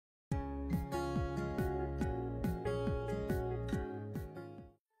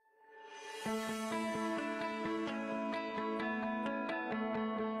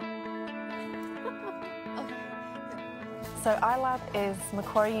So iLab is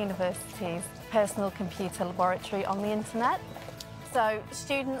Macquarie University's personal computer laboratory on the internet. So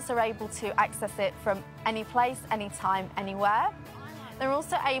students are able to access it from any place, anytime, anywhere. They're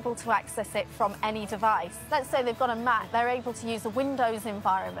also able to access it from any device. Let's say they've got a Mac, they're able to use a Windows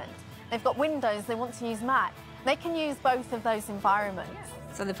environment. They've got Windows, they want to use Mac. They can use both of those environments.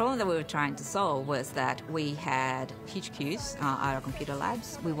 So the problem that we were trying to solve was that we had huge queues at our computer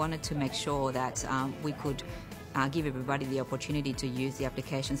labs. We wanted to make sure that we could give everybody the opportunity to use the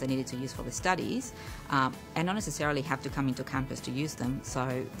applications they needed to use for the studies and not necessarily have to come into campus to use them.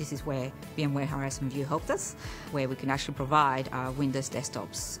 So this is where VMware Horizon View helped us, where we can actually provide Windows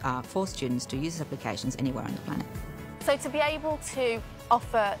desktops for students to use these applications anywhere on the planet. So to be able to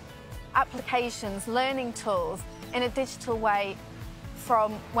offer applications, learning tools in a digital way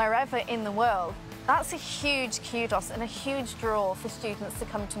from wherever in the world, that's a huge kudos and a huge draw for students to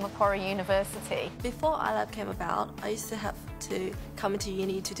come to Macquarie University. Before iLab came about, I used to have to come into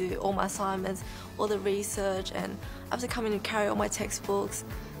uni to do all my assignments, all the research, and I have to come in and carry all my textbooks.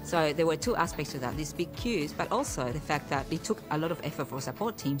 So there were two aspects to that, these big queues, but also the fact that it took a lot of effort for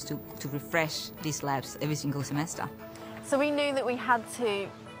support teams to refresh these labs every single semester. So we knew that we had to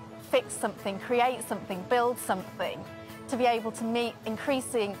fix something, create something, build something to be able to meet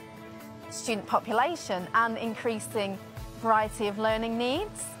increasing student population and increasing variety of learning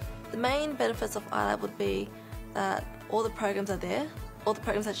needs. The main benefits of iLab would be that all the programs are there, all the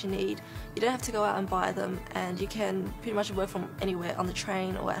programs that you need. You don't have to go out and buy them, and you can pretty much work from anywhere, on the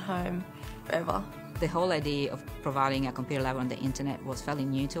train or at home, wherever. The whole idea of providing a computer lab on the internet was fairly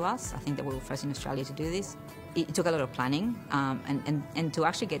new to us. I think that we were first in Australia to do this. It took a lot of planning, and to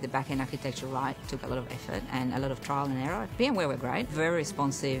actually get the back-end architecture right took a lot of effort and a lot of trial and error. VMware were great, very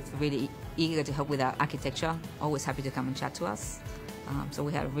responsive, really eager to help with our architecture, always happy to come and chat to us. So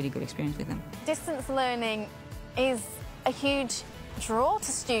we had a really good experience with them. Distance learning is a huge draw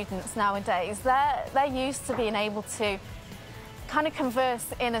to students nowadays. They're used to being able to kind of converse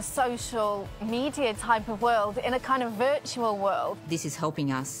in a social media type of world, in a kind of virtual world. This is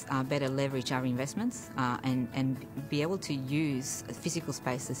helping us better leverage our investments and be able to use physical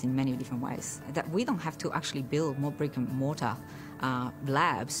spaces in many different ways. That we don't have to actually build more brick and mortar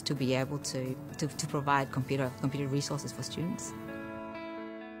labs to be able to provide computer resources for students.